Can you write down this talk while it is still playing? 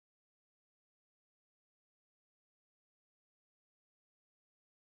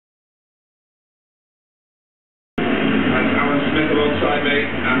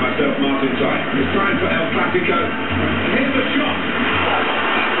Trying for El Clasico. And here's the shot.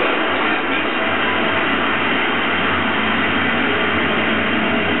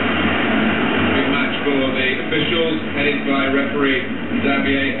 Big match for the officials, headed by referee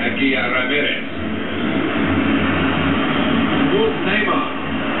Ramirez. Towards Neymar.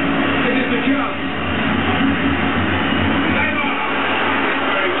 It is the chance. Neymar!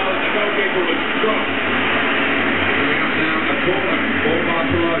 Very well, the goalkeeper was strong. Coming up now, a corner for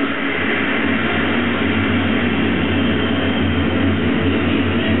Barcelona.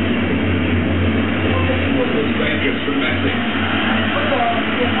 Dangerous from Messi.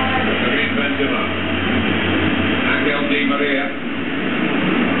 Karim Benzema. Angel Di Maria.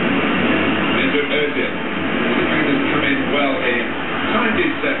 Mesut Ozil. The defenders come in well here. Timed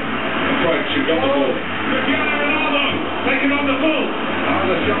his approach and got the ball. Cristiano Ronaldo taken on the full.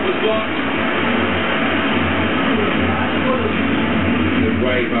 The shot was blocked. The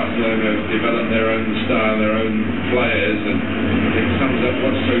way Barcelona have developed their own style, their own players, and it sums up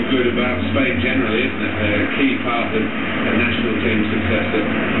what's so good about Spain generally, isn't it? They're a key part of a national team success at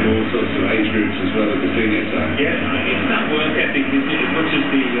all sorts of age groups as well as the senior side. Yeah, it's that work ethic, isn't it? As much as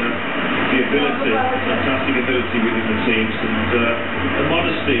the ability, fantastic ability within the teams, and the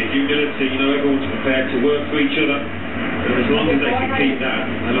modesty, humility, you know, everyone's prepared to work for each other, and as long as they can keep that,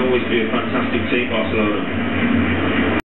 they'll always be a fantastic team, Barcelona.